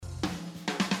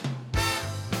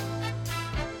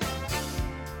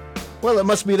Well, it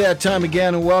must be that time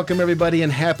again, and welcome everybody,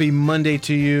 and happy Monday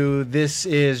to you. This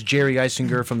is Jerry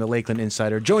Eisinger from the Lakeland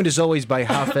Insider, joined as always by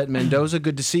Japhet Mendoza.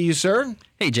 Good to see you, sir.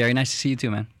 Hey, Jerry, nice to see you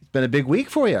too, man. It's been a big week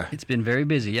for you. It's been very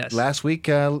busy, yes. Last week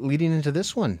leading into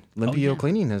this one, Limpio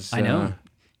Cleaning has... I know.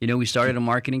 We started a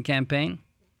marketing campaign,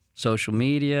 social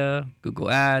media,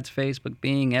 Google Ads, Facebook,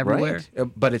 Bing, everywhere. Right,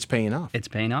 but it's paying off. It's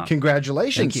paying off.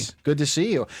 Congratulations. Thank you. Good to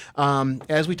see you.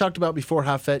 As we talked about before,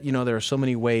 Japhet, there are so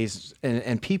many ways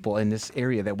and people in this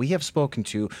area that we have spoken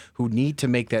to who need to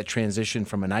make that transition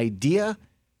from an idea,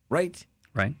 right,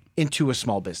 into a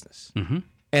small business. Mm-hmm.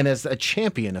 And as a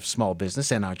champion of small business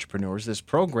and entrepreneurs, this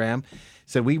program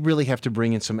said we really have to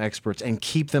bring in some experts and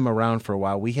keep them around for a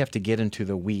while. We have to get into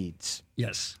the weeds.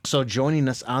 Yes. So joining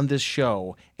us on this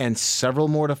show and several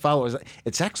more to follow,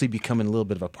 it's actually becoming a little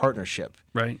bit of a partnership.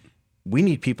 Right. We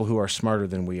need people who are smarter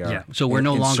than we are. Yeah. So we're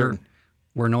no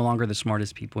longer the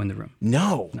smartest people in the room.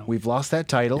 No. We've lost that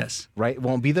title. Yes. Right.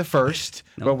 Won't be the first,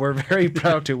 but we're very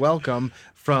proud to welcome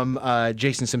from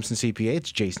Jason Simpson CPA.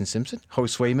 It's Jason Simpson,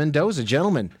 Josue Mendoza.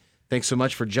 Gentlemen, thanks so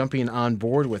much for jumping on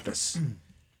board with us.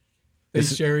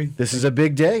 Thanks, Jerry. This is a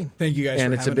big day. Thank you guys for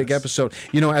and it's a having big us. episode.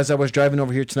 As I was driving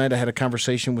over here tonight, I had a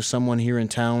conversation with someone here in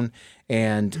town,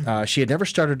 and she had never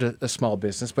started a small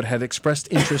business, but had expressed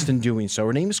interest in doing so.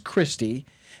 Her name is Christy.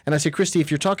 And I said, Christy, if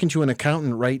you're talking to an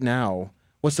accountant right now,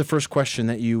 what's the first question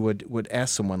that you would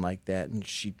ask someone like that? And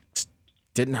she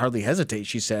didn't hardly hesitate.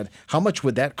 She said, how much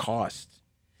would that cost?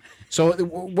 So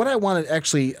what I want to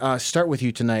actually start with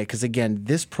you tonight, because again,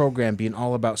 this program being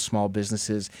all about small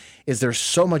businesses, is there's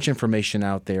so much information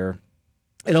out there.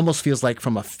 It almost feels like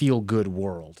from a feel-good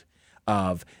world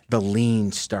of the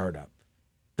lean startup,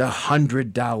 the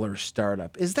 $100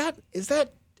 startup. Is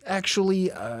that actually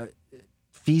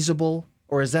feasible,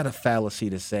 or is that a fallacy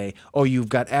to say, oh, you've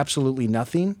got absolutely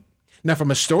nothing? Now,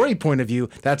 from a story point of view,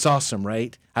 that's awesome,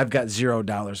 right? I've got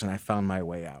 $0 and I found my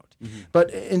way out. Mm-hmm. But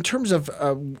in terms of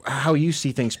how you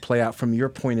see things play out from your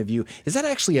point of view, is that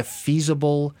actually a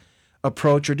feasible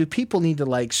approach, or do people need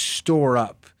to store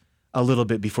up a little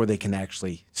bit before they can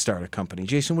actually start a company?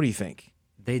 Jason, what do you think?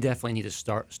 They definitely need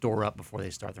to store up before they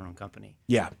start their own company.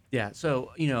 Yeah. Yeah.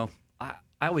 So,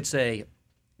 I would say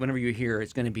whenever you hear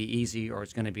it's going to be easy or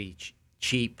it's going to be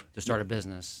cheap to start a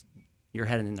business, you're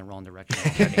heading in the wrong direction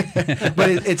already.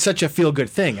 But it's such a feel-good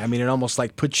thing. I mean, it almost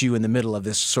puts you in the middle of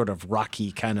this sort of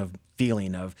rocky kind of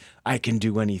feeling of, I can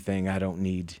do anything, I don't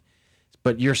need.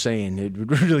 But you're saying it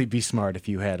would really be smart if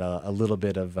you had a little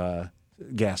bit of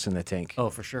gas in the tank. Oh,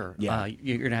 for sure. Yeah.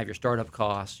 You're going to have your startup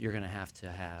costs. You're going to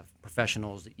have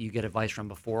professionals that you get advice from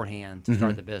beforehand to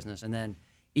start the business. And then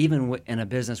even in a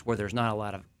business where there's not a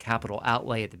lot of capital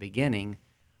outlay at the beginning,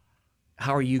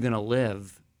 how are you going to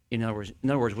live? In other words,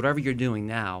 whatever you're doing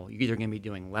now, you're either going to be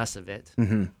doing less of it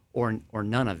or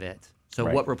none of it.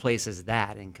 So what replaces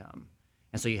that income?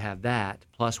 And so you have that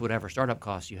plus whatever startup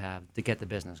costs you have to get the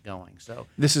business going. So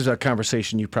this is a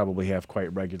conversation you probably have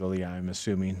quite regularly, I'm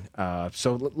assuming.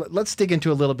 So let's dig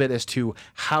into a little bit as to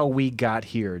how we got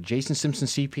here. Jason Simpson,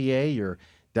 CPA, you're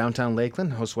downtown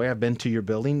Lakeland. Josue, I've been to your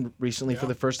building recently for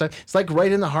the first time. It's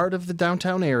right in the heart of the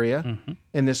downtown area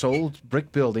in this old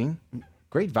brick building.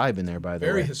 Great vibe in there, by the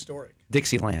way. Very historic.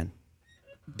 Dixieland.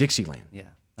 Dixieland. Yeah,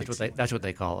 that's what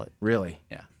they call it. Really?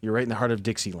 Yeah. You're right in the heart of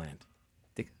Dixieland.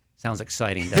 Sounds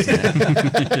exciting, doesn't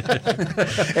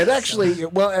it? It actually,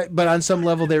 but on some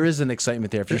level there is an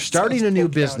excitement there. If you're starting a new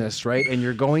business, right, and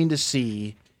you're going to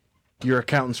see your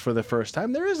accountants for the first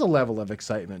time, there is a level of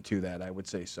excitement to that. I would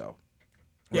say so.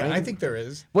 Yeah, Right? I think there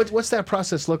is. What's that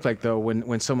process look like, though,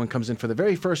 when someone comes in for the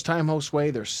very first time,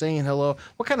 Josue, they're saying hello?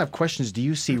 What kind of questions do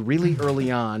you see really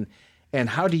early on, and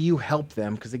how do you help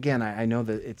them? Because, again, I know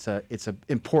that it's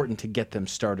important to get them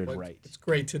started right. It's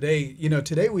great.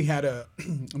 Today we had a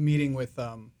meeting with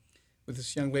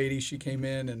this young lady. She came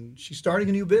in, and she's starting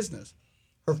a new business.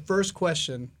 Her first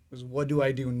question was, what do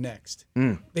I do next?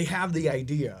 They have the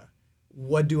idea.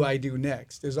 What do I do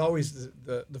next is always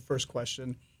the first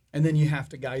question. And then you have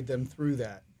to guide them through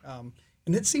that. And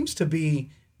it seems to be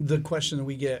the question that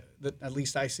we get, that at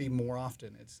least I see more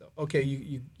often. It's, okay,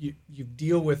 you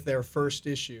deal with their first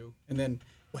issue, and then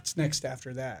what's next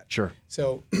after that? Sure.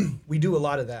 So we do a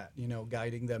lot of that,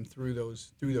 guiding them through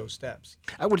those steps.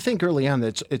 I would think early on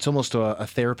that it's almost a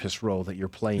therapist role that you're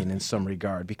playing in some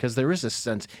regard, because there is a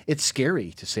sense, it's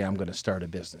scary to say I'm going to start a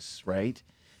business, right?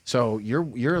 So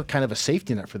you're kind of a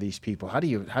safety net for these people. How do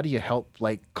you help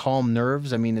calm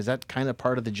nerves? I mean, is that kind of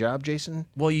part of the job, Jason?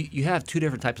 Well, you have two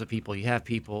different types of people. You have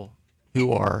people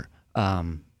who are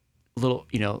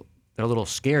they're they're a little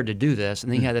scared to do this,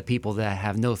 and then you have the people that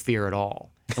have no fear at all.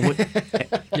 And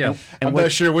Yeah. I'm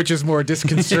not sure which is more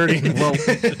disconcerting. well,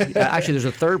 actually, there's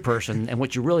a third person, and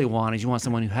what you really want is you want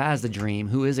someone who has the dream,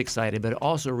 who is excited, but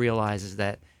also realizes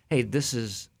that, hey, this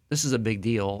is a big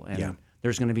deal, and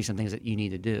there's going to be some things that you need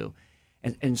to do.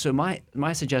 And so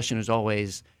my suggestion is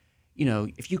always,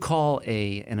 if you call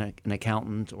an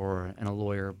accountant or a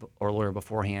lawyer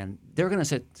beforehand, they're going to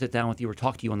sit down with you or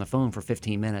talk to you on the phone for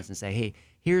 15 minutes and say, hey,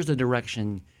 here's the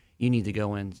direction you need to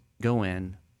go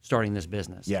in starting this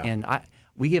business. Yeah. And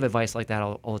we give advice like that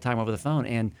all the time over the phone.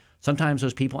 And sometimes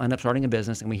those people end up starting a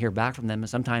business and we hear back from them. And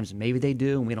sometimes maybe they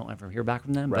do and we don't ever hear back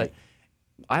from them. Right.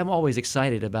 But I'm always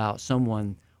excited about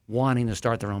someone wanting to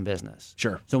start their own business.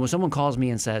 Sure. So when someone calls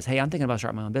me and says, hey, I'm thinking about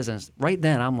starting my own business, right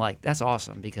then I'm like, that's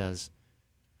awesome because...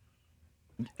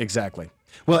 Exactly.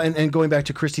 Well, and going back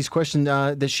to Christy's question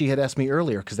that she had asked me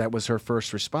earlier, because that was her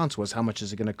first response, was how much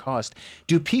is it going to cost?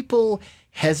 Do people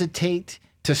hesitate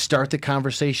to start the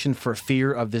conversation for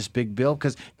fear of this big bill?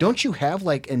 Because don't you have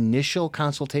like initial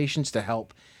consultations to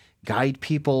help guide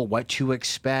people what to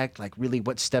expect, like really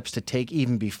what steps to take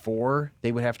even before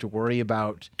they would have to worry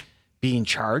about being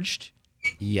charged?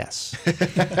 Yes.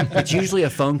 It's usually a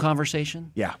phone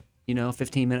conversation. Yeah.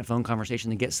 15-minute phone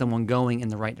conversation to get someone going in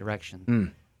the right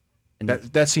direction. And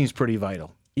That seems pretty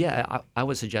vital. yeah, I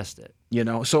would suggest it.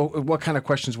 So what kind of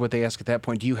questions would they ask at that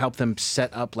point? Do you help them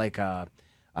set up like a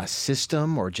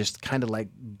system, or just kind of like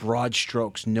broad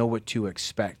strokes, know what to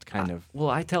expect kind of? Well,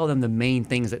 I tell them the main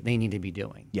things that they need to be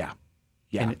doing. Yeah.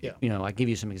 And, I give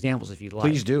you some examples if you'd like.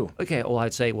 Please do. Okay, well,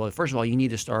 I'd say, first of all, you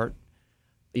need to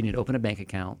open a bank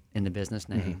account in the business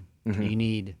name. Mm-hmm. You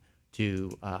need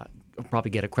to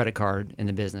probably get a credit card in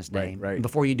the business name. Right. And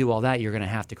before you do all that, you're going to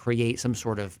have to create some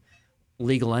sort of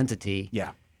legal entity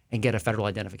and get a federal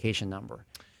identification number.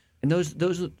 And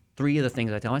those are three of the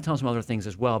things I tell them. I tell them some other things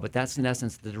as well, but that's in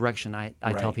essence the direction I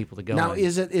tell people to go Now, in.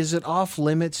 is it off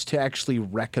limits to actually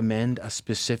recommend a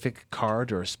specific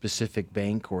card or a specific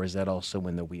bank, or is that also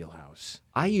in the wheelhouse?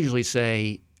 I usually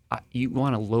say you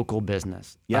want a local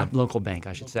business, a local bank,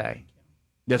 I should say.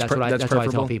 That's what I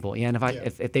tell people. Yeah, and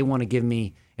if they want to give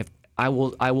me, I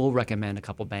will recommend a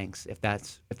couple banks if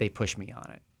they push me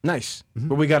on it. Nice,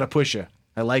 but we got to push you.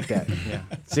 I like that. Yeah.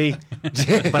 See,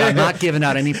 But I'm not giving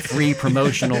out any free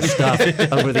promotional stuff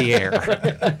over the air.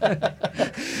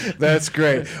 that's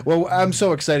great. Well, I'm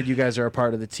so excited you guys are a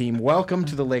part of the team. Welcome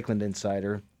to the Lakeland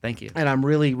Insider. Thank you. And I'm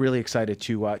really, really excited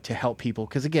to help people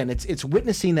because, again, it's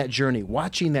witnessing that journey,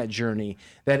 watching that journey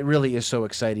that really is so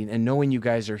exciting, and knowing you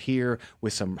guys are here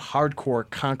with some hardcore,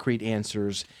 concrete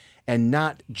answers and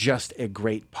not just a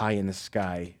great pie in the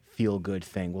sky feel-good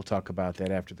thing. We'll talk about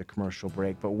that after the commercial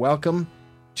break. But welcome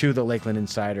to the Lakeland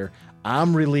Insider.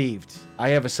 I'm relieved. I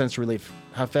have a sense of relief.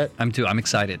 Japhet? I'm too. I'm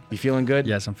excited. You feeling good?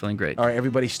 Yes, I'm feeling great. All right,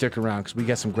 everybody stick around because we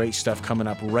got some great stuff coming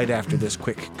up right after this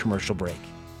quick commercial break.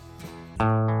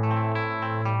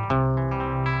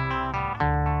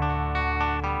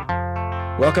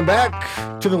 Welcome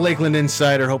back to the Lakeland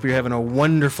Insider. Hope you're having a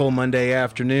wonderful Monday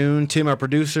afternoon. Tim, our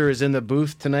producer, is in the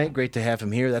booth tonight. Great to have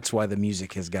him here. That's why the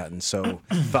music has gotten so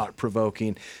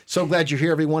thought-provoking. So glad you're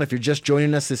here, everyone. If you're just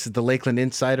joining us, this is the Lakeland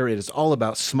Insider. It is all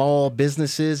about small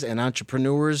businesses and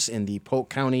entrepreneurs in the Polk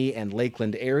County and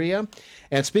Lakeland area.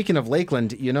 And speaking of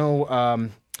Lakeland,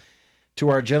 to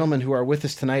our gentlemen who are with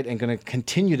us tonight and going to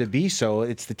continue to be so,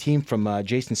 it's the team from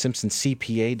Jason Simpson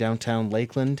CPA, downtown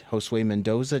Lakeland, Josue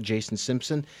Mendoza, Jason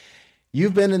Simpson.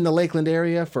 You've been in the Lakeland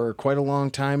area for quite a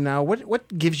long time now.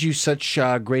 What gives you such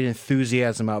great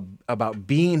enthusiasm about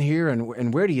being here,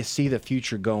 and where do you see the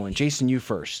future going? Jason, you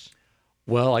first.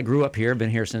 Well, I grew up here. Been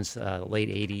here since the late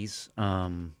 80s.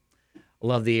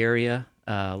 Love the area.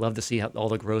 Love to see all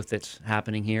the growth that's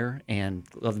happening here, and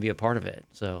love to be a part of it.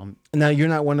 So now you're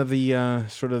not one of the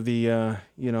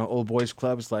old boys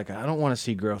clubs. Like, I don't want to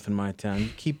see growth in my town. You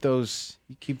keep those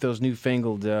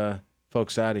newfangled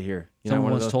folks out of here.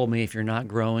 Someone once told me, if you're not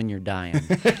growing, you're dying.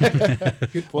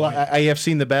 Well, I have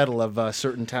seen the battle of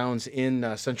certain towns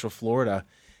in Central Florida,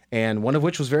 and one of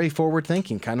which was very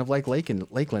forward-thinking, kind of like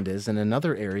Lakeland is, and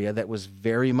another area that was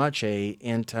very much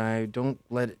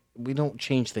we don't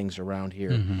change things around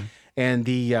here. Mm-hmm. And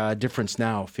the difference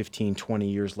now, 15, 20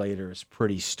 years later, is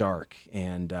pretty stark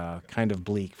and kind of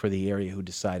bleak for the area who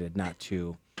decided not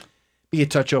to be a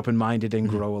touch open-minded and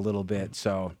grow a little bit.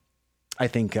 So I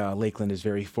think Lakeland is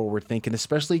very forward-thinking,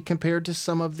 especially compared to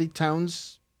some of the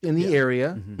towns in the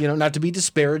area. Mm-hmm. Not to be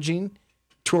disparaging,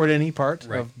 toward any part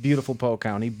Right. of beautiful Polk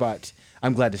County, but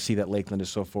I'm glad to see that Lakeland is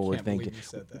so forward Can't thinking. believe you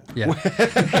said that.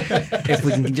 Yeah. If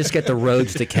we can just get the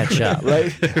roads to catch up.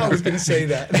 Right? I was going to say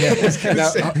that. I was gonna Now,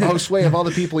 say that. Josue, of all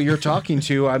the people you're talking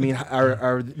to, I mean,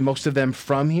 are most of them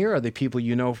from here? Are they people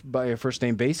you know by a first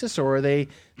name basis, or are they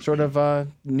sort of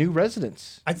new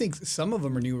residents? I think some of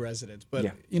them are new residents, but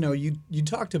Yeah. you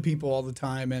talk to people all the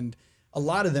time, and a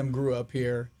lot of them grew up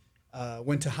here,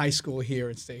 went to high school here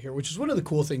and stay here, which is one of the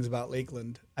cool things about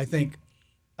Lakeland. I think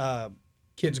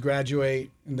kids graduate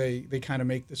and they kind of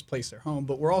make this place their home,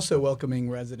 but we're also welcoming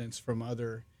residents from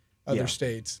other Yeah.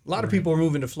 states. A lot of people are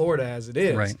moving to Florida as it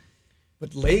is, Right.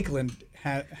 but Lakeland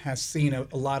has seen a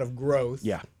lot of growth.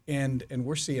 Yeah. and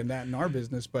we're seeing that in our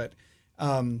business, but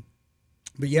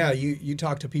yeah, you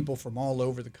talk to people from all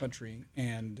over the country,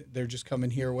 and they're just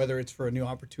coming here, whether it's for a new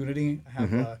opportunity. I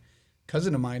have a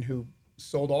cousin of mine who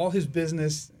sold all his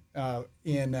business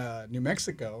in New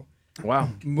Mexico, Wow.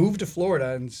 moved to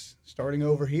Florida, and starting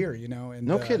over here. And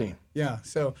No kidding. Yeah,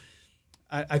 so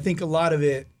I think a lot of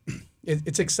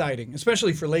it's exciting,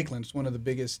 especially for Lakeland. It's one of the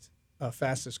biggest,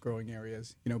 fastest growing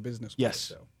areas, business. Yes.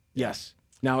 So Yes.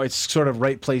 Now it's sort of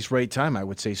right place, right time, I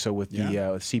would say. So with the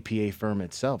Yeah. CPA firm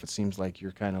itself, it seems like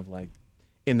you're kind of like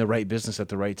in the right business at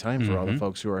the right time for all the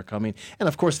folks who are coming. And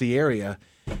of course, the area,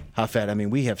 Japhet, I mean,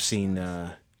 we have seen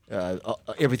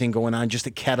everything going on just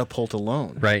at Catapult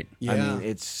alone. Right. I Yeah. mean,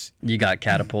 it's You got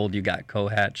Catapult, you got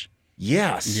Cohatch.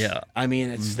 yes. Yeah. I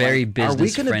mean, it's Very like, are we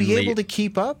going to be business-friendly. able to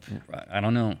keep up? I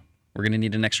don't know. We're going to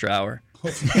need an extra hour.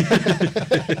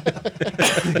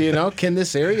 Can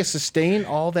this area sustain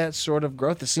all that sort of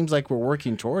growth? It seems like we're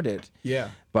working toward it. yeah,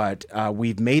 But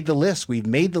we've made the list. We've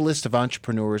made the list of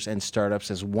entrepreneurs and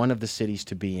startups as one of the cities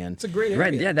to be in. it's a great area.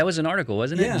 Right. Yeah, that was an article,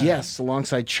 wasn't it? Yeah. Yes,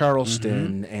 alongside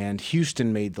Charleston and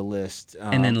Houston made the list.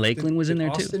 And then Lakeland was in Did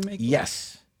there Austin too. make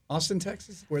yes. Austin,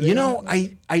 Texas? Were they on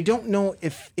that? I don't know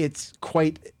if it's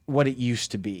quite what it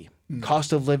used to be.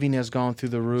 Cost of living has gone through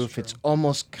the roof. It's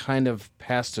almost kind of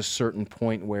past a certain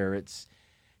point where it's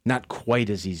not quite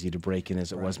as easy to break in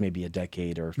as it was maybe a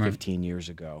decade or 15 years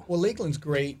ago. Well, Lakeland's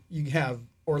great. You have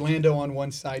Orlando on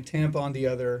one side, Tampa on the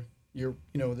other. You're,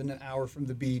 within an hour from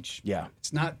the beach. Yeah.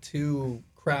 It's not too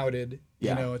crowded.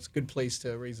 Yeah. It's a good place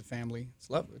to raise a family. It's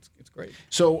lovely. It's great.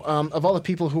 So, of all the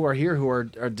people who are here who are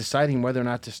deciding whether or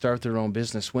not to start their own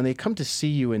business, when they come to see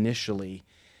you initially,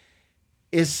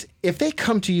 if they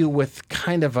come to you with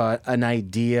kind of an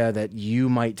idea that you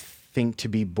might think to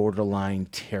be borderline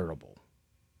terrible,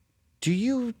 do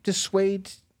you dissuade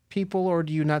people, or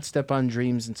do you not step on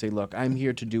dreams and say, look, I'm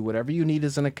here to do whatever you need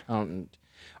as an accountant?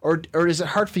 Or is it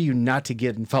hard for you not to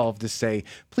get involved to say,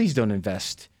 please don't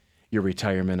invest your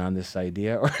retirement on this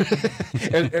idea? Or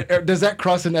does that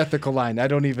cross an ethical line? I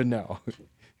don't even know.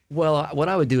 Well, what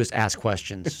I would do is ask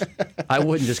questions. I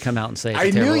wouldn't just come out and say it's a I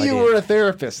knew terrible you idea. were a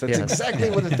therapist. That's Yes. exactly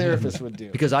what a therapist would do.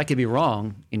 Because I could be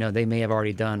wrong. They may have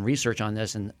already done research on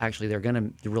this, and actually they're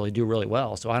going to really do really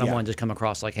well. So I don't Yeah. want to just come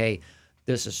across like, hey,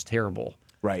 this is terrible.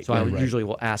 Right, So I right. usually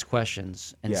will ask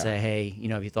questions and Yeah. say, hey,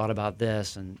 have you thought about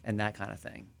this and that kind of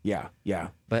thing. Yeah, yeah.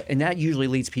 And that usually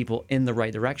leads people in the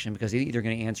right direction, because they're either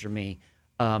going to answer me,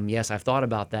 yes, I've thought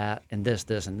about that and this,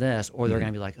 and this, or they're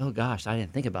going to be like, oh gosh, I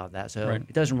didn't think about that. So Right.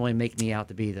 it doesn't really make me out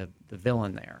to be the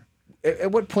villain there.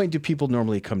 At what point do people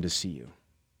normally come to see you?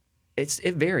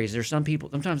 It varies. There's some people,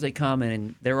 sometimes they come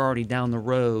and they're already down the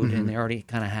road and they already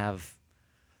kind of have,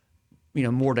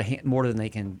 more than they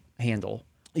can handle.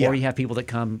 Yeah. Or you have people that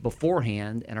come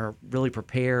beforehand and are really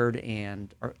prepared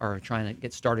and are trying to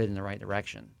get started in the right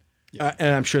direction.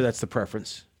 And I'm sure that's the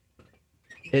preference.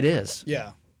 It is.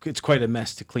 Yeah. It's quite a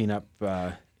mess to clean up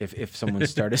if someone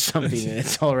started something and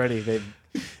it's already they've.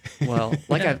 Well,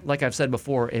 like I've said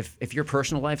before, if your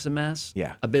personal life's a mess,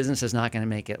 Yeah. a business is not going to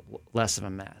make it less of a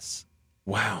mess.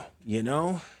 Wow,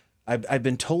 I've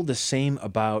been told the same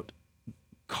about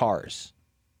cars.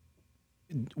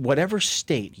 Whatever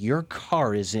state your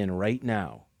car is in right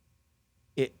now,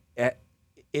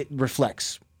 it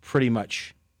reflects pretty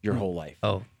much your whole life.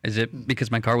 Oh, is it because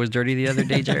my car was dirty the other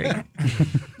day, Jerry?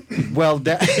 Well,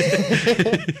 that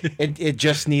it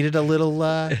just needed a little.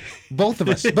 Both of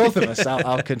us.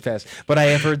 I'll confess. But I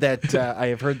have heard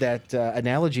that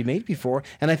analogy made before,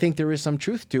 and I think there is some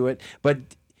truth to it. But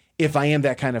if I am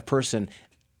that kind of person,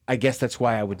 I guess that's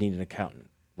why I would need an accountant,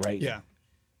 right? Yeah.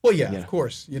 Well, yeah, Yeah. of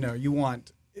course. You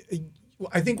want.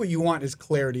 I think what you want is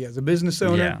clarity as a business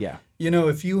owner. Yeah. Yeah.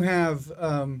 If you have,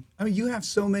 you have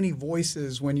so many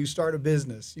voices when you start a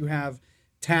business. You have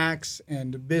tax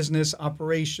and business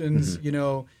operations,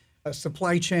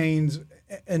 supply chains,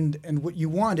 and what you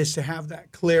want is to have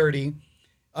that clarity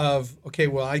of, okay,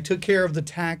 well, I took care of the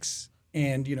tax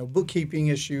and bookkeeping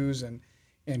issues, and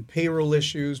and payroll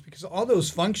issues, because all those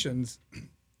functions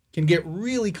can get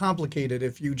really complicated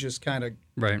if you just kind of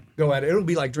Right. go at it. It'll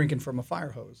be like drinking from a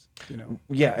fire hose,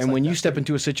 Yeah, It's and like when you that. step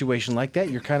into a situation like that,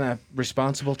 you're kind of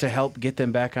responsible to help get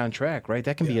them back on track, right?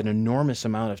 That can be an enormous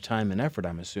amount of time and effort,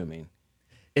 I'm assuming.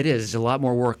 It is. It's a lot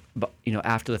more work,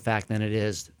 after the fact than it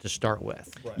is to start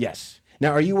with. Right. Yes.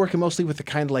 Now, are you working mostly with the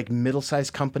kind of like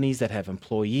middle-sized companies that have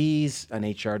employees, an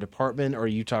HR department, or are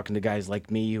you talking to guys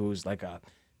like me who's like a,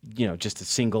 just a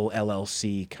single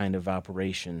LLC kind of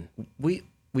operation? We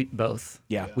both.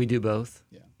 Yeah. We do both.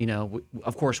 Yeah.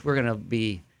 Of course, we're going to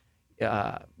be,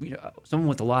 someone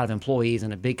with a lot of employees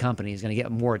in a big company is going to get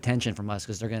more attention from us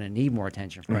because they're going to need more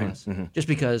attention from us. Just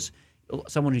because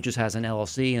someone who just has an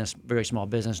LLC and a very small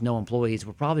business, no employees,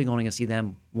 we're probably going to see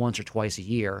them once or twice a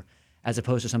year, as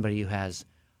opposed to somebody who has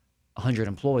 100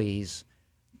 employees.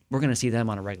 We're going to see them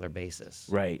on a regular basis.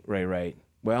 Right.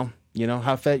 Well,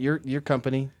 Japhet, your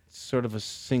company, sort of a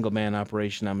single-man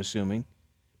operation, I'm assuming,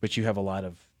 but you have a lot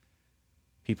of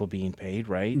people being paid,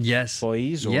 right? Yes.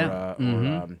 Employees or, Yeah.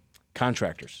 or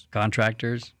contractors.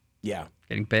 Contractors Yeah.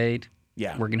 getting paid,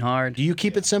 Yeah. working hard. Do you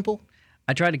keep it simple?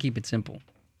 I try to keep it simple,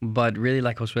 but really,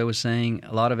 like Josue was saying,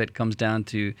 a lot of it comes down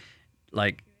to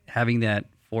like having that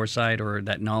foresight or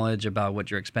that knowledge about what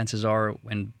your expenses are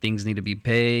when things need to be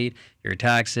paid, your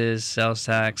taxes, sales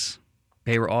tax,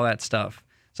 payroll, all that stuff.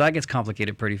 So that gets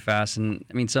complicated pretty fast. And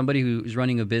I mean, somebody who's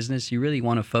running a business, you really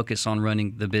want to focus on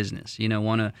running the business.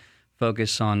 Want to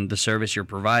focus on the service you're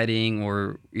providing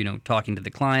or, talking to the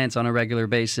clients on a regular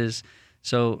basis.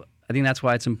 So I think that's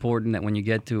why it's important that when you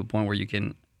get to a point where you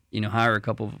can, hire a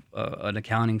couple of an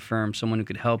accounting firm, someone who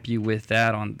could help you with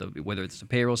that on whether it's the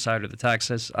payroll side or the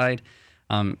tax side,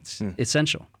 it's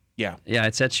essential. Yeah. Yeah,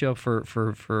 it sets you up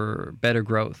for better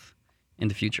growth in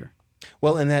the future.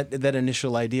 Well, and that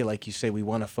initial idea, like you say, we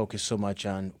want to focus so much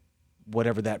on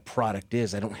whatever that product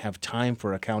is. I don't have time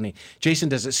for accounting. Jason,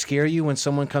 does it scare you when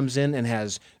someone comes in and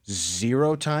has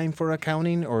zero time for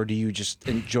accounting, or do you just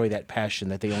enjoy that passion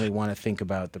that they only want to think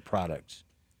about the product?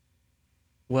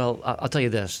 Well, I'll tell you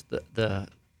this. The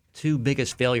two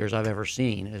biggest failures I've ever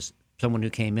seen is someone who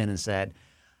came in and said,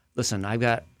 listen, I've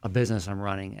got a business I'm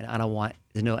running, and I don't want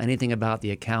to know anything about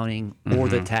the accounting or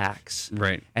the tax.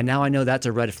 Right. And now I know that's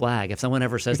a red flag. If someone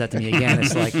ever says that to me again,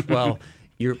 it's like, well,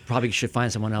 you probably should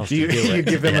find someone else to do it. You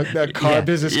give them a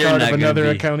business You're card not of gonna another be-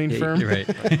 accounting firm? You're right.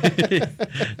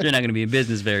 You're not going to be in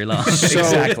business very long.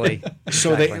 Exactly.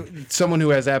 So Exactly. someone who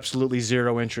has absolutely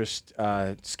zero interest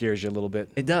scares you a little bit.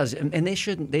 It does. And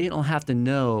they don't have to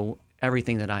know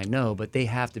everything that I know, but they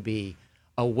have to be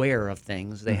aware of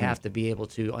things. They have to be able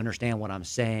to understand what I'm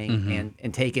saying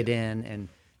and take it in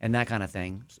and that kind of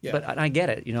thing. Yeah. But I get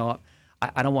it.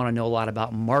 I don't want to know a lot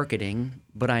about marketing,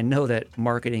 but I know that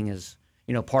marketing is,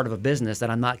 part of a business that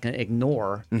I'm not going to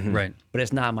ignore. Right. But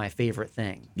it's not my favorite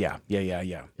thing. Yeah.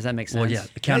 Does that make sense? Well, yeah,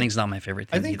 accounting's not my favorite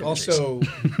thing. I think either, also,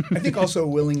 I think also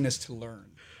willingness to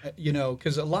learn.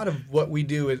 Because a lot of what we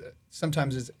do is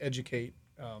sometimes is educate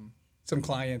some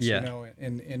clients. Yeah.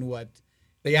 In what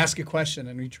they ask a question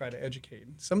and we try to educate.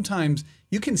 Sometimes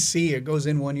you can see it goes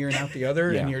in one ear and out the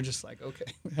other, Yeah. and you're just like, okay,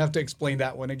 I have to explain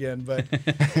that one again. But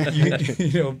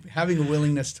having a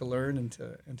willingness to learn and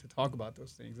to talk about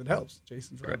those things, it helps.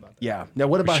 Jason's right about that. Yeah. Now,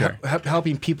 what about sure.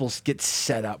 helping people get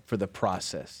set up for the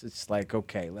process? It's like,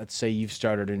 okay, let's say you've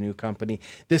started a new company.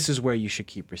 This is where you should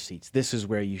keep receipts. This is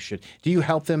where you should. Do you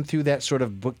help them through that sort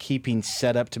of bookkeeping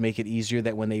setup to make it easier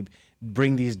that when they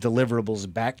bring these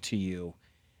deliverables back to you,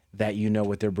 that you know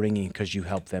what they're bringing because you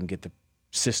help them get the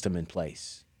system in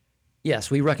place? Yes,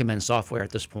 we recommend software at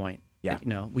this point. Yeah.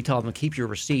 We tell them to keep your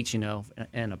receipts, in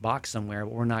a box somewhere,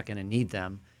 but we're not going to need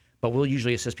them. But we'll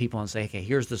usually assist people and say, okay,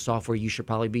 here's the software you should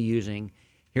probably be using.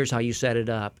 Here's how you set it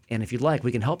up. And if you'd like,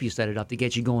 we can help you set it up to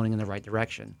get you going in the right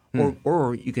direction.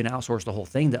 Or you can outsource the whole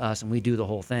thing to us and we do the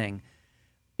whole thing,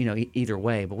 either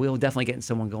way. But we'll definitely get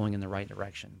someone going in the right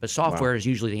direction. But software is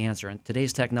usually the answer. And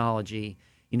today's technology,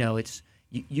 it's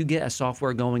you get a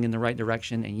software going in the right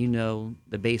direction and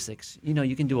the basics.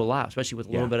 You can do a lot, especially with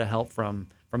a little bit of help from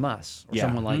us or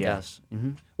someone like us.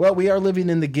 Mm-hmm. Well, we are living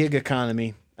in the gig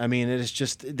economy. I mean, it is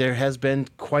just, there has been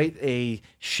quite a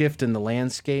shift in the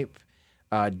landscape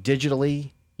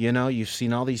digitally. You've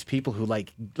seen all these people who,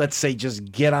 like, let's say,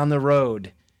 just get on the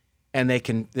road and they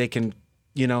can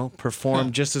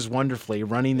perform just as wonderfully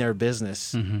running their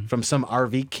business from some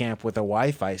RV camp with a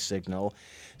Wi-Fi signal.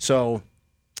 So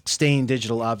staying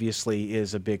digital obviously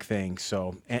is a big thing.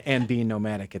 So, and being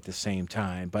nomadic at the same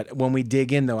time. But when we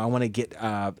dig in, though, I want to get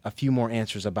a few more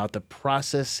answers about the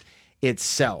process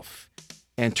itself.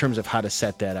 in terms of how to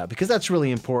set that up, because that's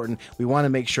really important. We want to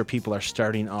make sure people are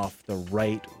starting off the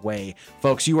right way.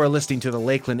 Folks, you are listening to the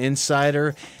Lakeland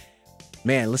Insider.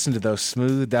 Man, listen to those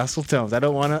smooth, docile tones. I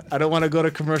don't want to go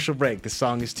to commercial break. The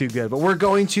song is too good, but we're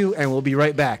going to, and we'll be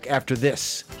right back after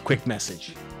this quick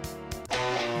message.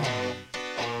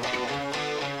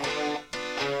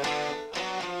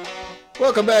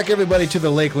 Welcome back, everybody, to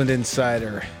the Lakeland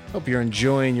Insider. Hope you're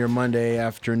enjoying your Monday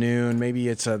afternoon. Maybe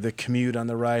it's the commute on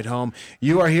the ride home.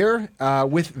 You are here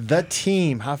with the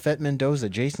team, Japhet Mendoza,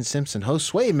 Jason Simpson,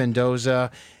 Josue Mendoza,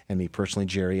 and me personally,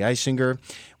 Jerry Eisinger.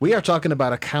 We are talking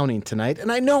about accounting tonight,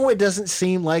 and I know it doesn't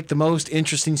seem like the most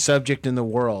interesting subject in the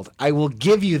world. I will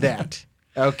give you that,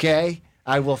 okay?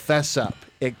 I will fess up.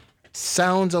 It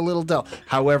sounds a little dull.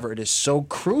 However, it is so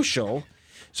crucial.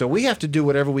 So we have to do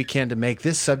whatever we can to make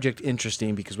this subject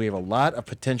interesting, because we have a lot of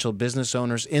potential business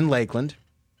owners in Lakeland.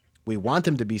 We want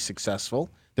them to be successful.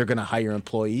 They're going to hire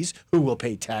employees who will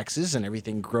pay taxes, and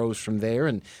everything grows from there.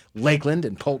 And Lakeland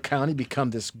and Polk County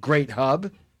become this great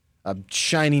hub, a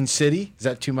shining city. Is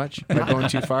that too much? Am I going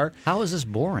too far? How is this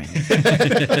boring?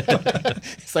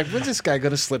 It's like, when's this guy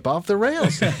going to slip off the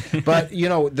rails? But, you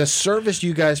know, the service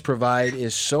you guys provide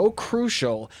is so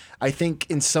crucial. I think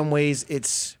in some ways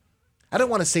I don't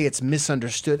want to say it's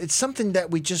misunderstood. It's something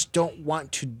that we just don't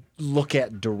want to look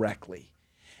at directly.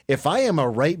 If I am a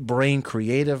right brain,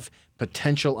 creative,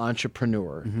 potential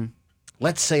entrepreneur,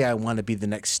 let's say I want to be the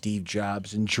next Steve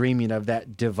Jobs and dreaming of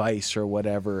that device or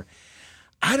whatever,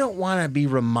 I don't want to be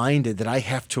reminded that I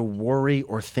have to worry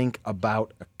or think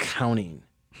about accounting,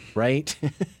 right?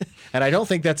 And I don't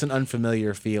think that's an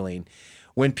unfamiliar feeling.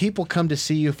 When people come to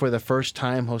see you for the first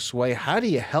time, Josue, how do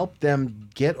you help them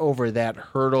get over that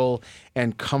hurdle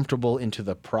and comfortable into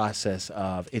the process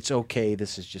of, it's okay,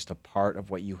 this is just a part of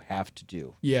what you have to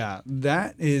do? Yeah,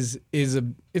 that it's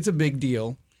a big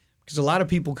deal, because a lot of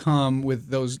people come with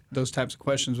those types of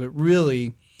questions, but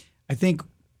really, I think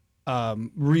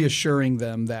reassuring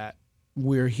them that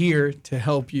we're here to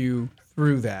help you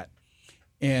through that.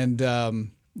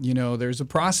 And you know, there's a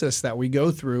process that we go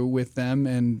through with them,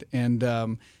 and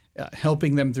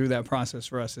helping them through that process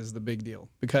for us is the big deal,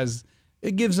 because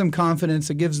it gives them confidence.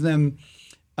 It gives them.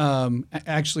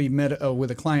 Actually met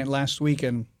with a client last week,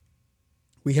 and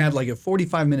we had like a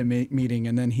 45-minute meeting,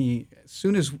 and then as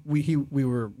soon as we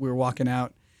were walking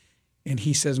out, and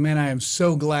he says, "Man, I am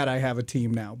so glad I have a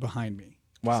team now behind me."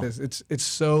 Wow. He says, it's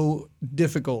so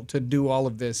difficult to do all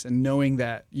of this, and knowing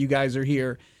that you guys are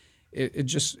here, it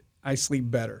just, I sleep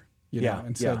better, you know?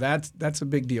 And so that's a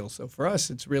big deal. So for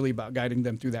us, it's really about guiding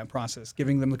them through that process,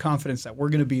 giving them the confidence that we're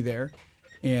going to be there.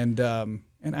 And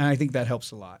I think that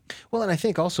helps a lot. Well, and I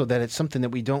think also that it's something that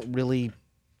we don't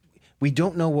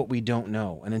know what we don't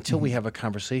know. And until we have a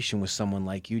conversation with someone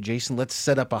like you, Jason, let's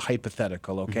set up a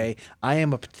hypothetical, okay? I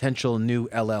am a potential new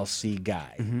LLC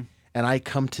guy, and I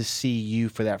come to see you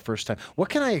for that first time. What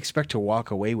can I expect to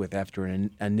walk away with after an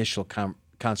initial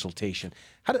consultation?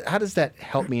 How does that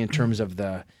help me in terms of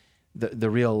the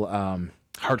real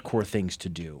hardcore things to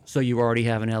do? So you already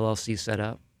have an LLC set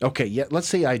up? Okay, yeah. Let's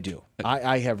say I do.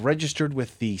 I have registered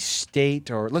with the state,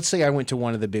 or let's say I went to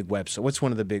one of the big websites. What's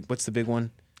the big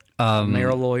one?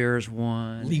 Mayor Lawyers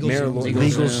one.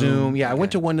 Legal Zoom. Yeah, I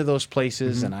went to one of those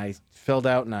places and I filled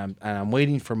out, and I'm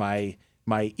waiting for my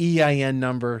EIN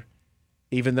number.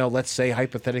 Even though, let's say,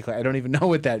 hypothetically, I don't even know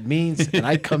what that means, and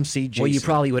I come see Jason. Well, you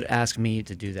probably would ask me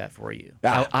to do that for you.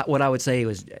 What I would say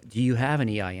was, do you have an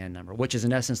EIN number, which is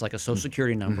in essence like a Social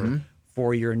Security number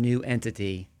for your new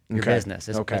entity, your business.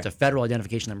 It's a federal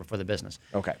identification number for the business.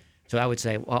 Okay. So I would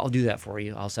say, well, I'll do that for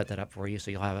you. I'll set that up for you,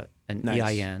 so you'll have an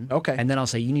EIN. Okay. And then I'll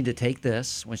say, you need to take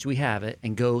this, once we have it,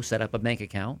 and go set up a bank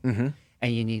account, and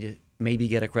you need to maybe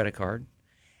get a credit card.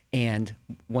 And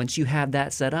once you have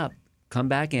that set up, come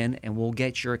back in, and we'll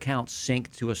get your account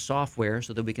synced to a software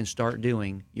so that we can start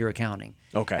doing your accounting.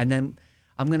 Okay. And then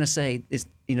I'm going to say,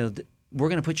 we're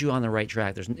going to put you on the right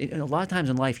track. There's a lot of times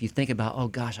in life you think about, oh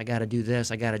gosh, I got to do this,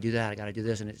 I got to do that, I got to do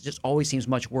this, and it just always seems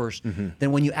much worse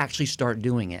than when you actually start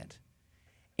doing it.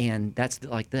 And that's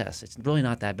like this. It's really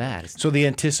not that bad. So the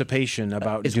anticipation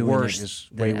about doing worse it is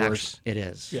way worse. It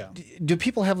is. Yeah. Do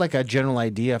people have like a general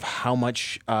idea of how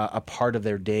much a part of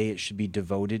their day it should be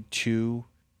devoted to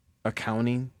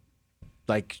accounting?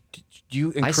 Like, do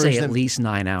you encourage I say them? at least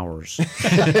 9 hours.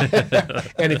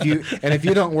 And if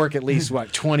you don't work at least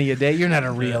 20 a day, you're not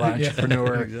a real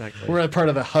entrepreneur. Exactly. We're a part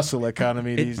of the hustle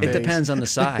economy these days. It depends on the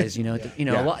size. A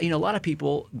lot of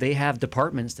people, they have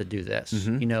departments that do this.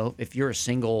 If you're a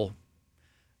single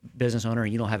business owner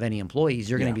and you don't have any employees,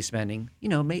 you're going to be spending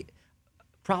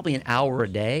probably an hour a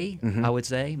day, I would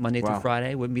say, Monday Wow. through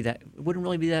Friday. Wouldn't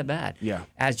really be that bad. Yeah.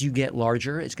 As you get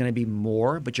larger, it's going to be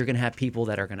more, but you're going to have people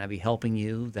that are going to be helping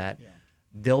you that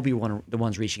they'll be the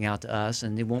ones reaching out to us,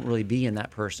 and they won't really be in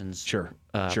that person's Sure.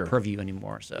 purview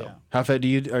anymore. So. Yeah. Japhet, do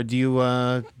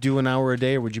you do an hour a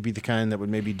day, or would you be the kind that would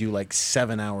maybe do like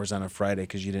 7 hours on a Friday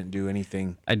because you didn't do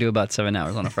anything? I do about 7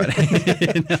 hours on a Friday.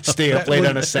 Stay up late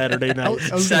on a Saturday night. I was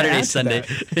gonna Saturday, add to Sunday.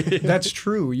 that. That's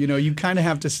true. You kind of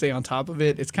have to stay on top of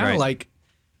it. It's kind of Right. like,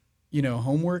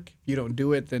 homework. If you don't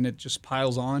do it, then it just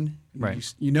piles on.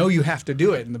 Right. You have to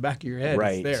do it in the back of your head.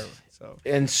 Right. It's there. So.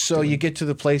 And so you get to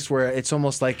the place where it's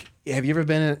almost like, have you ever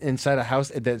been inside a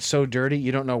house that's so dirty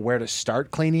you don't know where to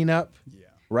start cleaning up? Yeah.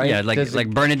 Right? Yeah,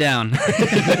 like burn it down.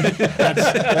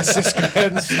 Let's just go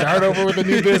ahead and start over with a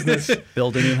new business.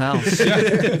 Build a new house.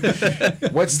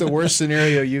 What's the worst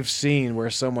scenario you've seen where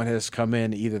someone has come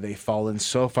in, either they've fallen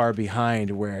so far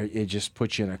behind where it just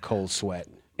puts you in a cold sweat?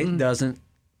 It doesn't.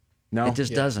 No? It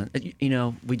just doesn't.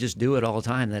 We just do it all the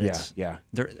time. That it's yeah.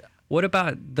 What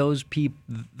about those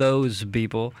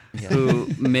people who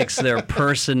mix their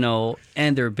personal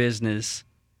and their business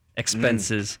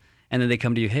expenses, and then they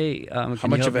come to you, hey, How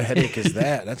much of a headache is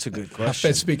that? That's a good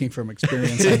question. Japhet speaking from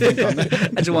experience, I think, on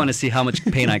that. I just want to see how much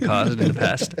pain I caused in the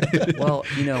past. Well,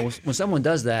 when someone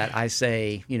does that, I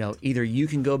say, either you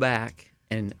can go back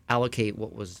and allocate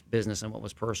what was business and what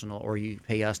was personal, or you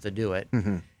pay us to do it.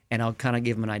 Mm-hmm. And I'll kind of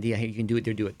give them an idea. Hey, you can do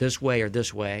it this way or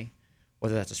this way,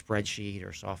 whether that's a spreadsheet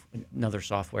or another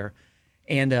software.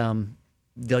 And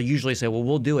they'll usually say, well,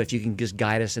 we'll do it if you can just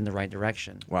guide us in the right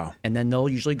direction. Wow. And then they'll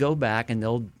usually go back and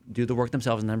they'll do the work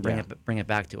themselves and then bring it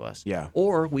back to us. Yeah.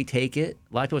 Or we take it.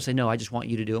 A lot of people say, no, I just want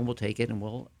you to do it, and we'll take it and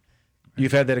we'll.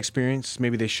 You've had that experience?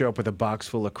 Maybe they show up with a box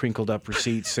full of crinkled up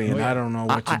receipts saying, I don't know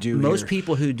what to do Most here.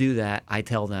 people who do that, I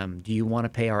tell them, do you want to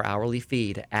pay our hourly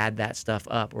fee to add that stuff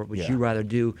up, or would you rather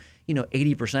do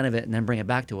 80% of it and then bring it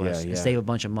back to us and save a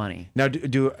bunch of money? Now,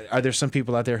 are there some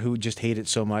people out there who just hate it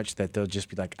so much that they'll just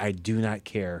be like, I do not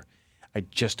care. I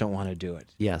just don't want to do it.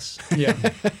 Yes. Yeah.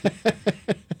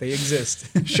 They exist.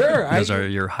 Sure. Those are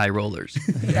your high rollers.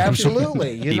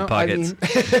 Absolutely. Deep pockets.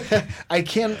 I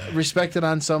can respect it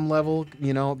on some level,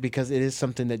 because it is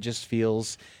something that just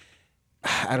feels,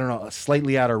 I don't know,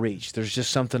 slightly out of reach. There's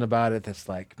just something about it that's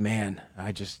like, man,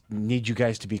 I just need you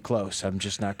guys to be close. I'm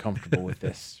just not comfortable with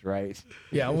this, right?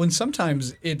 Yeah, when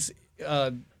sometimes it's,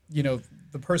 the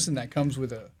person that comes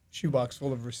with a shoebox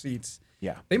full of receipts,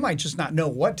 they might just not know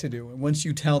what to do. And once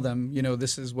you tell them,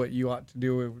 this is what you ought to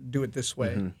do it this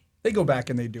way, they go back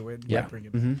and they do it. Yeah. Bring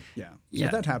it back. Yeah.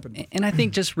 So that happened. And I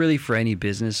think just really for any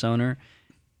business owner,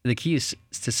 the key is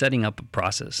to setting up a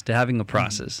process, to having a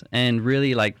process. And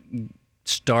really like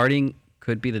starting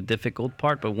could be the difficult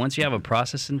part, but once you have a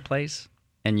process in place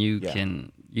and you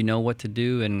know what to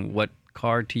do and what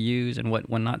card to use and what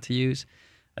one not to use,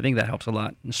 I think that helps a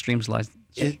lot and streamlines.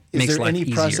 Is makes there life any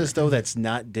easier. process, though, that's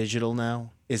not digital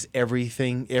now? Is every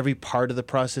part of the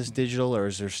process digital, or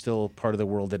is there still part of the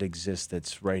world that exists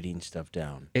that's writing stuff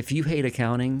down? If you hate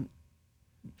accounting,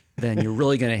 then you're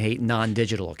really going to hate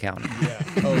non-digital accounting. Yeah.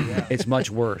 Oh, yeah. It's much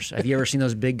worse. Have you ever seen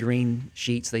those big green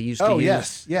sheets they used to use? Oh,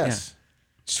 yes.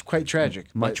 It's quite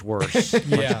tragic. Much worse.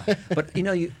 Yeah. But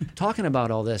you talking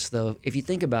about all this though, if you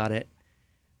think about it,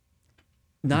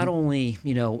 not only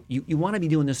you want to be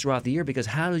doing this throughout the year, because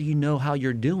how do you know how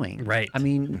you're doing? Right. I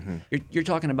mean, you're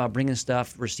talking about bringing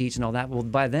stuff, receipts, and all that. Well,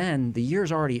 by then the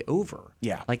year's already over.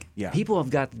 Yeah. People have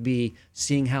got to be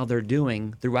seeing how they're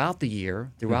doing throughout the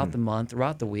year, throughout the month,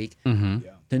 throughout the week, to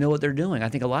know what they're doing. I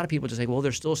think a lot of people just say, well,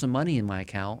 there's still some money in my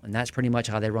account, and that's pretty much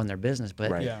how they run their business. But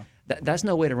Right. Yeah. that's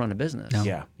no way to run a business.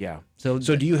 Yeah. So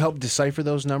do you help decipher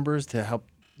those numbers to help?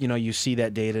 You see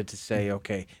that data to say,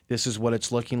 okay, this is what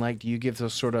it's looking like. Do you give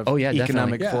those sort of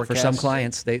economic definitely. forecasts? Yeah. for some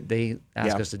clients, they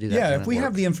ask us to do that. Yeah, kind if of we have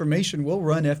work. the information, we'll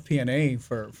run FP&A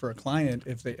for a client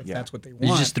if that's what they want.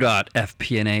 You just threw out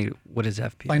FP&A. What is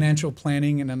FP&A? Financial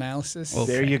planning and analysis. Well,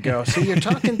 There you go. See, you're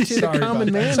talking to the Sorry common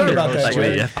about that. man. Sorry here. about that, Like,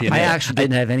 wait, Jerry. FP&A. I actually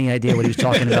didn't have any idea what he was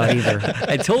talking about either.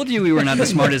 I told you we were not the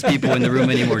smartest people in the room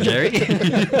anymore, Jerry.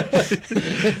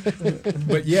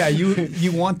 But yeah,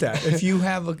 you want that. If you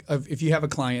have a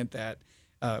client that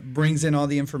brings in all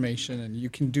the information and you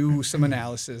can do some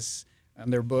analysis on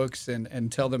their books and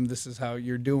tell them this is how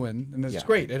you're doing, and that's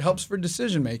great. It helps for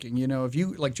decision making. If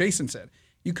you, like Jason said,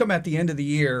 you come at the end of the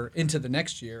year into the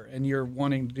next year and you're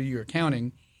wanting to do your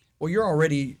accounting, well, you're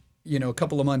already a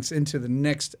couple of months into the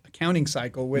next accounting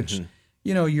cycle, which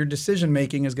your decision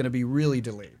making is going to be really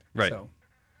delayed. Right. So,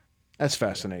 That's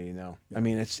fascinating, though. I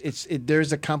mean,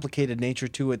 there's a complicated nature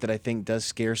to it that I think does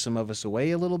scare some of us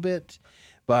away a little bit.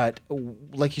 But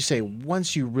like you say,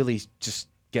 once you really just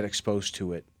get exposed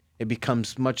to it, it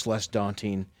becomes much less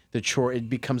daunting. It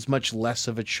becomes much less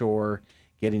of a chore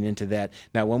getting into that.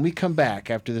 Now, when we come back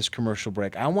after this commercial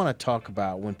break, I want to talk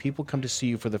about when people come to see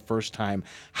you for the first time,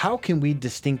 how can we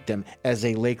distinct them as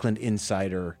a Lakeland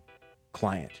Insider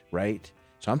client, right?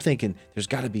 So I'm thinking there's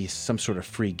got to be some sort of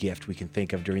free gift we can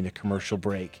think of during the commercial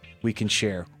break we can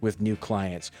share with new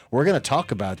clients. We're going to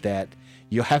talk about that.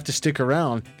 You'll have to stick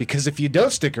around, because if you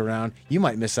don't stick around, you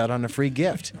might miss out on a free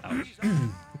gift.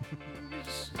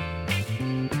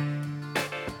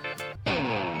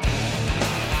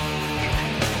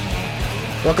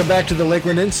 Welcome back to the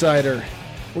Lakeland Insider.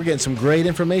 We're getting some great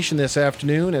information this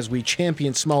afternoon as we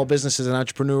champion small businesses and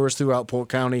entrepreneurs throughout Polk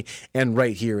County and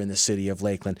right here in the city of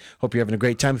Lakeland. Hope you're having a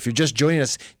great time. If you're just joining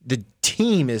us, the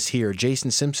team is here.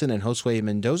 Jason Simpson and Josue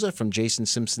Mendoza from Jason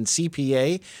Simpson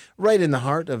CPA, right in the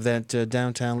heart of that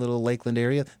downtown little Lakeland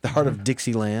area, the heart of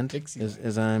Dixieland,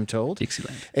 as I'm told.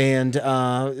 Dixieland. And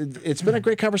it's been a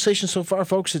great conversation so far,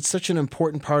 folks. It's such an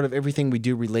important part of everything we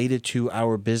do related to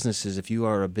our businesses. If you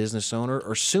are a business owner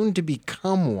or soon to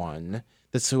become one,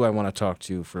 that's who I want to talk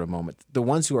to for a moment. The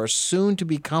ones who are soon to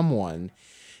become one,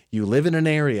 you live in an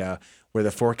area where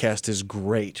the forecast is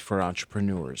great for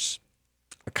entrepreneurs.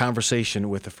 A conversation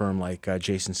with a firm like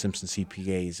Jason Simpson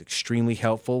CPA is extremely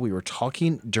helpful. We were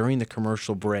talking during the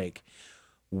commercial break.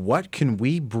 What can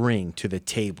we bring to the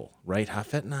table, right?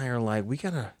 Japhet and I are like, we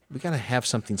gotta have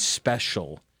something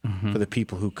special for the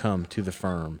people who come to the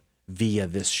firm via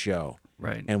this show.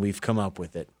 Right. And we've come up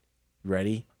with it.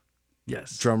 Ready?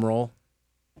 Yes. Drum roll.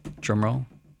 Drum roll.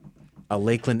 A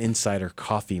Lakeland Insider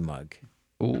coffee mug.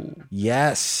 Ooh.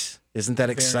 Yes. Isn't that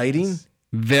exciting? Nice.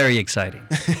 Very exciting.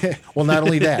 Well, not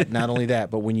only that,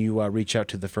 but when you reach out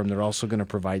to the firm, they're also going to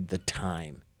provide the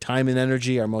time. Time and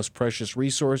energy, our most precious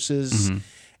resources,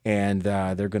 and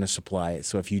they're going to supply it.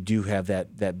 So if you do have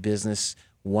that business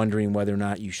wondering whether or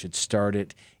not you should start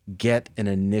it, get an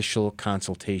initial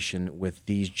consultation with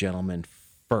these gentlemen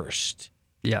first.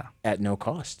 Yeah. At no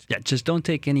cost. Yeah, just don't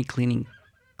take any cleaning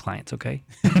clients, okay?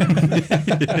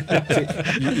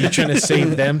 You're trying to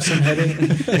save them some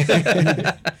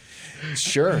headache?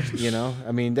 Sure,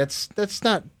 I mean that's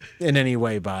not in any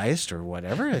way biased or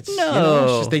whatever. It's it's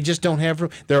just, they just don't have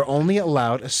room. They're only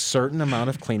allowed a certain amount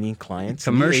of cleaning clients.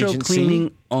 Commercial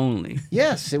cleaning only.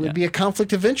 Yes, it would be a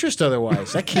conflict of interest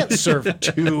otherwise. I can't serve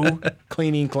two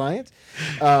cleaning clients.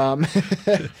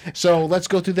 So let's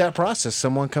go through that process.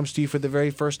 Someone comes to you for the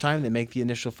very first time. They make the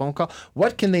initial phone call.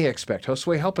 What can they expect?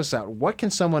 Josue, help us out. What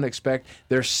can someone expect?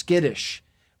 They're skittish,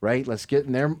 right? Let's get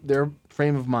in their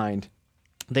frame of mind.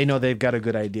 They know they've got a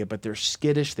good idea, but they're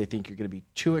skittish. They think you're going to be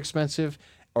too expensive,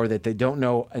 or that they don't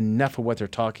know enough of what they're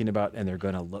talking about, and they're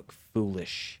going to look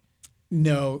foolish.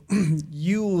 No,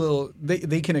 you will.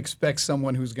 They can expect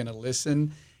someone who's going to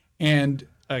listen, and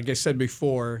like I said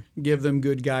before, give them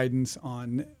good guidance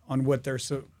on what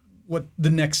what the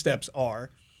next steps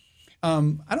are.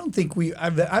 I don't think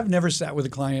I've never sat with a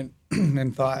client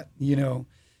and thought,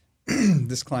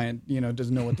 this client,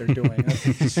 doesn't know what they're doing.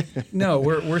 No,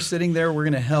 we're sitting there. We're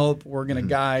going to help. We're going to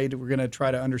guide. We're going to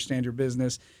try to understand your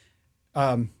business.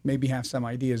 Maybe have some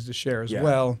ideas to share as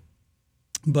well.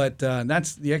 But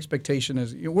that's the expectation.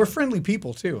 Is we're friendly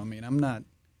people too. I mean, I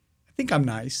think I'm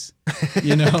nice.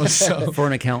 So For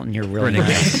an accountant, you're really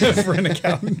nice. for an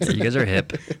accountant, You guys are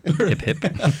hip. Hip.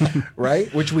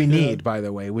 Right? Which we need, by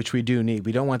the way, which we do need.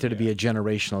 We don't want there to be a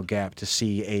generational gap to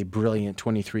see a brilliant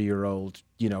 23-year-old,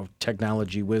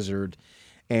 technology wizard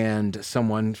and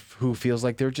someone who feels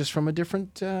like they're just from a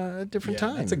different time.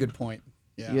 That's a good point.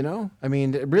 Yeah. I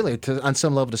mean, really, on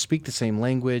some level, to speak the same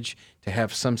language, to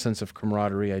have some sense of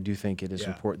camaraderie, I do think it is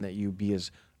important that you be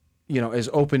as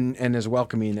open and as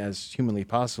welcoming as humanly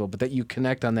possible, but that you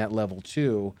connect on that level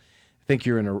too. I think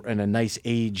you're in a nice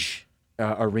age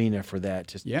arena for that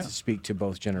to speak to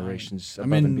both generations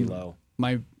above and below.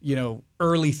 My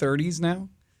early 30s now.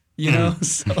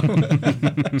 So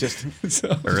just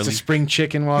a spring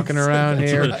chicken walking around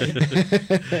here.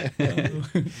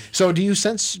 Right. So do you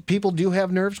sense people do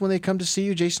have nerves when they come to see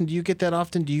you? Jason, do you get that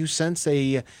often? Do you sense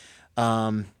a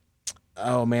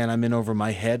oh man, I'm in over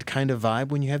my head kind of vibe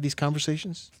when you have these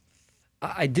conversations?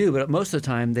 I do, but most of the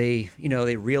time they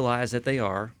realize that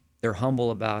they're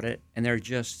humble about it, and they're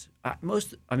just I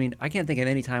can't think of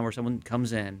any time where someone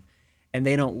comes in and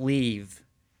they don't leave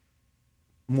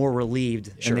more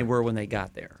relieved than they were when they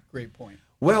got there. Great point.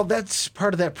 Well, that's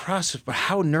part of that process, but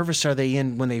how nervous are they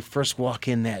when they first walk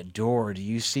in that door? Do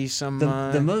you see some...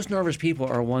 The most nervous people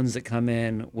are ones that come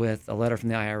in with a letter from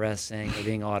the IRS saying they're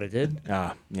being audited.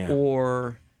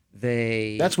 Or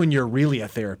they... That's when you're really a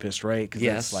therapist, right? Because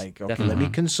it's like, okay, let me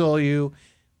console you.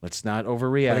 Let's not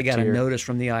overreact. Or they got a here. notice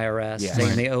from the IRS Yeah. saying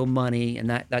Right. they owe money and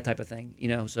that type of thing.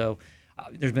 So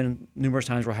there's been numerous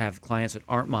times where I have clients that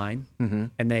aren't mine,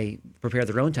 and they prepare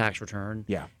their own tax return,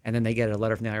 Yeah. and then they get a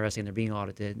letter from the IRS saying they're being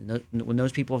audited. And when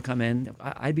those people have come in,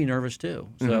 I'd be nervous too.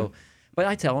 So, but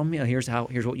I tell them, here's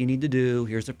what you need to do.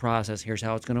 Here's the process. Here's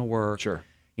how it's going to work. Sure.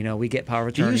 We get power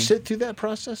of Do attorney. you sit through that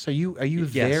process? Are you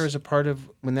Yes. there as a part of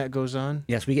when that goes on?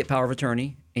 Yes, we get power of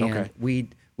attorney, and Okay. we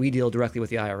deal directly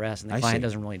with the IRS, and the I client see.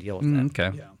 doesn't really deal with that.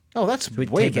 Okay. Yeah. Oh, that's We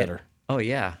way take it- better. Oh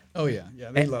yeah. Oh yeah.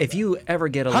 Yeah. They And love if that. you ever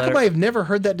get a How letter, come I've never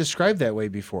heard that described that way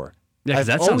before? Yeah, 'cause I've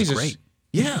that sounds always great.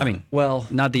 Yeah. I mean, well,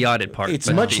 not the audit part. it's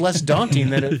but much the- less daunting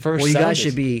than it first well, you guys sounded.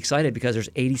 should be excited because there's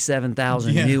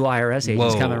 87,000 Yeah. new IRS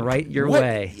agents Whoa. coming right your What?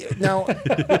 way. Now,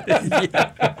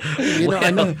 I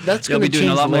know that's You'll going be to doing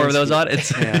a lot more of those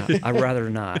audits. Yeah, I'd rather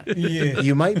not. Yeah.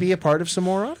 You might be a part of some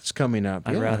more audits coming up.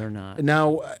 I'd yeah. rather not.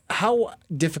 Now, how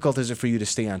difficult is it for you to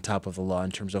stay on top of the law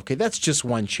in terms of, okay, that's just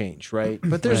one change, right?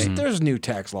 But there's new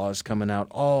tax laws coming out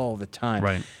all the time.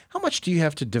 Right. How much do you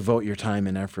have to devote your time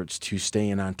and efforts to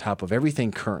staying on top of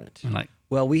everything current? Like,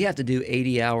 Well, we have to do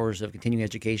 80 hours of continuing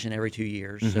education every 2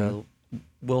 years. So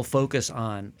we'll focus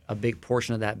on a big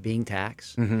portion of that being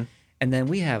tax. And then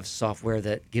we have software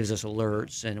that gives us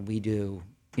alerts, and we do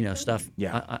stuff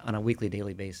on a weekly,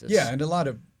 daily basis. Yeah, and a lot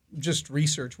of just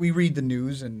research. We read the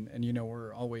news, and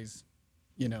we're always,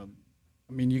 you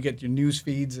get your news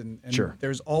feeds, and Sure.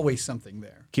 there's always something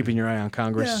there. Keeping your eye on Yeah,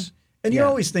 Congress. and you're Yeah.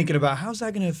 always thinking about how's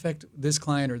that going to affect this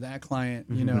client or that client,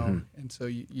 and so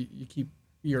you keep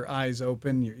your eyes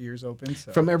open, your ears open.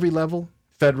 So From every level,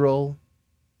 federal,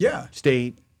 yeah,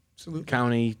 state, absolutely.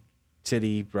 county,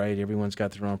 city, right? Everyone's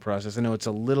got their own process. I know it's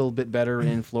a little bit better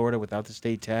in Florida without the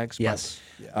state tax. Yes.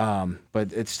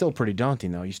 But it's still pretty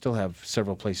daunting, though. You still have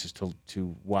several places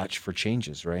to watch for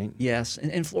changes, right? Yes,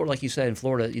 and in Florida, like you said, in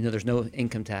Florida, there's no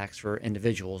income tax for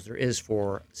individuals. There is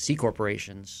for C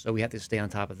corporations, so we have to stay on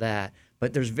top of that.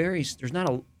 But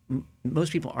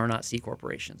most people are not C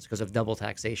corporations because of double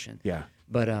taxation. Yeah.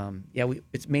 But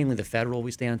it's mainly the federal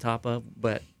we stay on top of.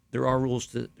 But there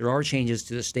are changes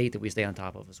to the state that we stay on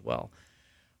top of as well.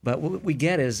 But what we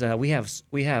get is we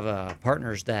have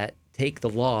partners that take the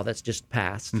law that's just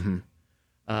passed,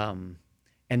 and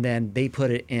then they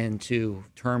put it into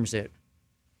terms that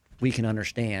we can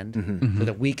understand, so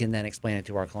that we can then explain it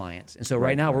to our clients. And so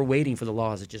right now we're waiting for the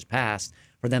laws that just passed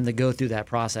for them to go through that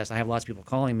process. I have lots of people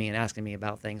calling me and asking me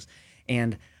about things,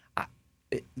 and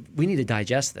we need to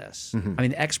digest this. I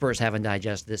mean, the experts haven't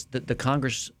digested this. The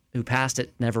Congress who passed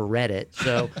it never read it.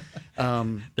 So,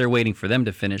 they're waiting for them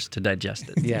to finish to digest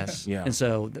it. yes. Yeah. And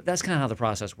so that's kind of how the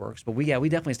process works. But we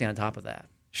definitely stay on top of that.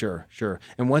 Sure.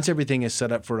 And once everything is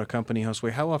set up for a company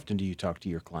houseway, how often do you talk to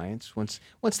your clients once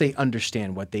they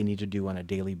understand what they need to do on a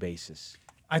daily basis?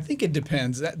 I think it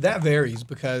depends. That varies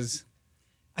because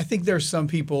I think there's some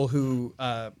people who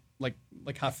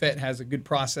like Japhet has a good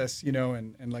process,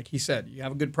 and like he said, you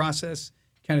have a good process,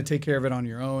 kind of take care of it on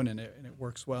your own, and it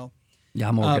works well. Yeah,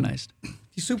 I'm organized.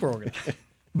 He's super organized.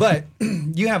 But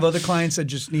you have other clients that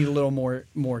just need a little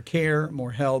more care,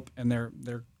 more help, and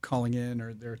they're calling in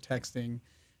or they're texting,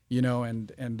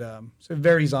 and so it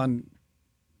varies on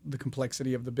the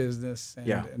complexity of the business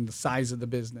and the size of the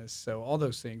business. So all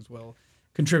those things will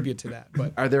contribute to that.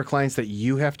 But Are there clients that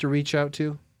you have to reach out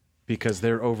to because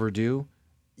they're overdue?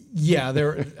 yeah,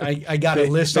 I got a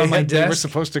list on my They were desk.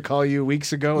 supposed to call you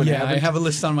weeks ago. And Yeah, I haven't? have a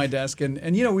list on my desk, and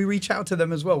we reach out to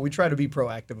them as well. We try to be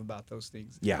proactive about those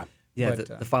things. Yeah. Yeah,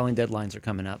 But, the filing deadlines are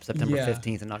coming up. September Yeah.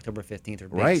 15th and October 15th are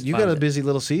big Right. You got a filing busy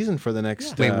little season for the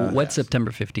next. Wait, what's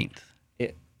September 15th?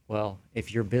 Well,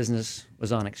 if your business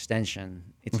was on extension,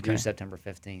 it's due Okay. September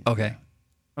 15th. Okay.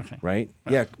 Right.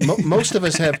 Yeah. Most of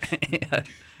us have.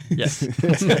 Yes.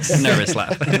 Nervous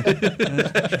laugh.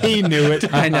 He knew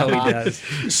it. I know he does.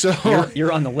 So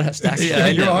You're on the list, actually. Yeah, I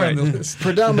You know, are right? on the list.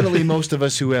 predominantly, most of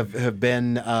us who have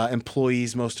been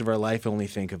employees most of our life only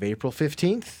think of April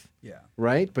 15th, Yeah.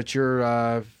 right? But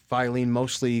you're filing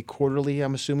mostly quarterly,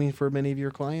 I'm assuming, for many of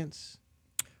your clients.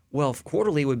 Well,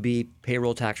 quarterly would be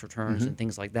payroll tax returns and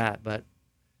things like that. But,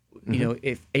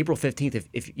 if April 15th,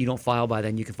 if you don't file by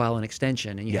then, you can file an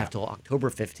extension, and you have till October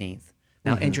 15th.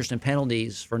 Now, interest and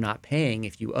penalties for not paying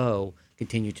if you owe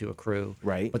continue to accrue.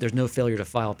 Right. But there's no failure to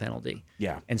file penalty.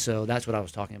 Yeah. And so that's what I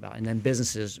was talking about. And then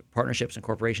businesses, partnerships, and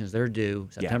corporations, they're due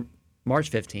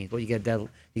March 15th. Well, you get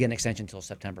an extension until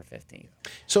September 15th.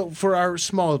 So for our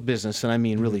small business, and I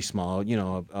mean really small,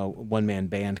 a one-man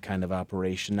band kind of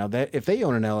operation. Now, that if they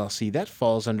own an LLC, that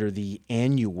falls under the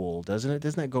annual, doesn't it?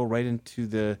 Doesn't that go right into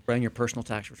the Right on your personal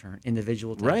tax return,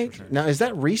 individual tax right? return. Now, is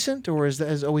that recent or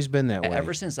has always been that way?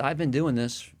 Ever since I've been doing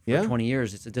this for Yeah? 20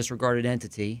 years, it's a disregarded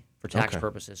entity. for tax Okay.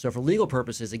 purposes. So for legal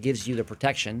purposes, it gives you the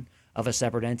protection of a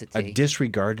separate entity. A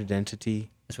disregarded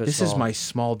entity. That's what it's This is called. my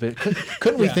small bit.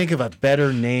 Couldn't we think of a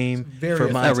better name very for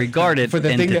my A regarded for the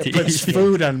entity. thing that puts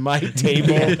food on my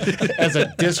table as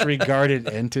a disregarded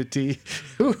entity?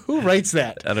 Who writes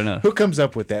that? I don't know. Who comes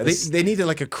up with that? They needed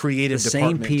like a creative the same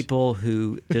department. people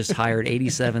who just hired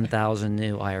 87,000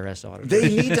 new IRS auditors. They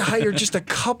need to hire just a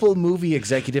couple movie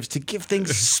executives to give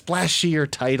things splashier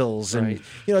titles and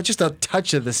Right. just a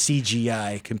touch of the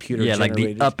CGI computer Yeah, like the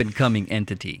generated. up and coming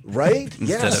entity. Right? Instead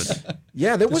Yes.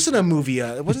 Yeah, there wasn't a movie.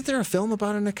 Wasn't there a film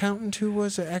about an accountant who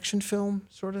was an action film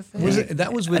sort of thing? Was it,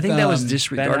 that was with I think that was Ben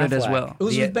disregarded as Affleck. well. It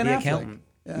was with Ben the Affleck. accountant.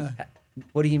 Yeah.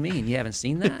 What do you mean? You haven't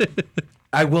seen that?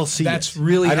 I will see. That's it.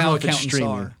 really I don't how know if it's accountants streaming.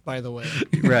 are, by the way.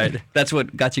 Right. That's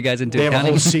what got you guys into They have a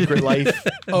accounting. whole secret life.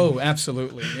 Oh,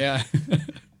 absolutely. Yeah.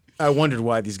 I wondered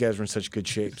why these guys were in such good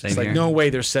shape. Same It's like, here. no way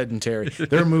they're sedentary.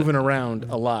 They're moving around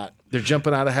a lot. They're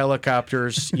jumping out of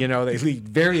helicopters. They lead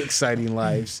very exciting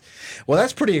lives. Well,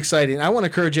 that's pretty exciting. I want to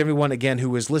encourage everyone, again,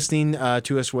 who is listening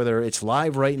to us, whether it's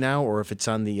live right now or if it's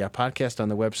on the podcast on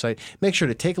the website, make sure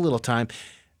to take a little time.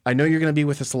 I know you're going to be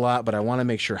with us a lot, but I want to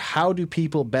make sure, how do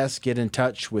people best get in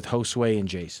touch with Josue and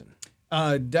Jason?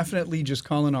 Definitely just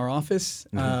calling our office,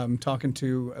 talking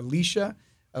to Alicia.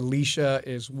 Alicia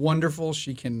is wonderful.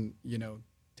 She can,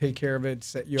 take care of it,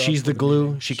 set you up. She's for the glue?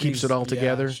 meeting. She keeps it all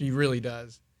together? Yeah, she really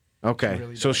does. Okay,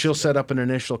 really so does. she'll set up an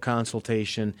initial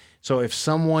consultation. So if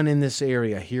someone in this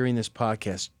area hearing this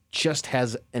podcast just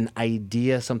has an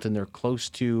idea, something they're close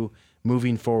to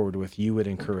moving forward with, you would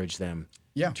encourage them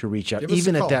to reach out, Give us a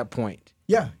even at call. that point.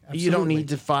 Yeah, absolutely. You don't need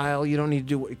to file. You don't need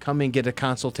to come and get a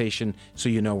consultation so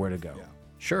you know where to go. Yeah.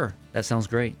 Sure. That sounds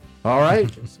great. All right.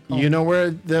 You know where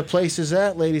the place is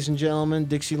at, ladies and gentlemen.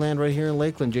 Dixieland right here in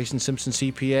Lakeland. Jason Simpson,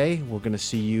 CPA. We're going to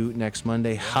see you next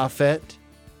Monday. Japhet,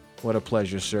 what a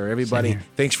pleasure, sir. Everybody, here.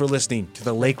 thanks for listening to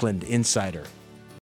the Lakeland Insider.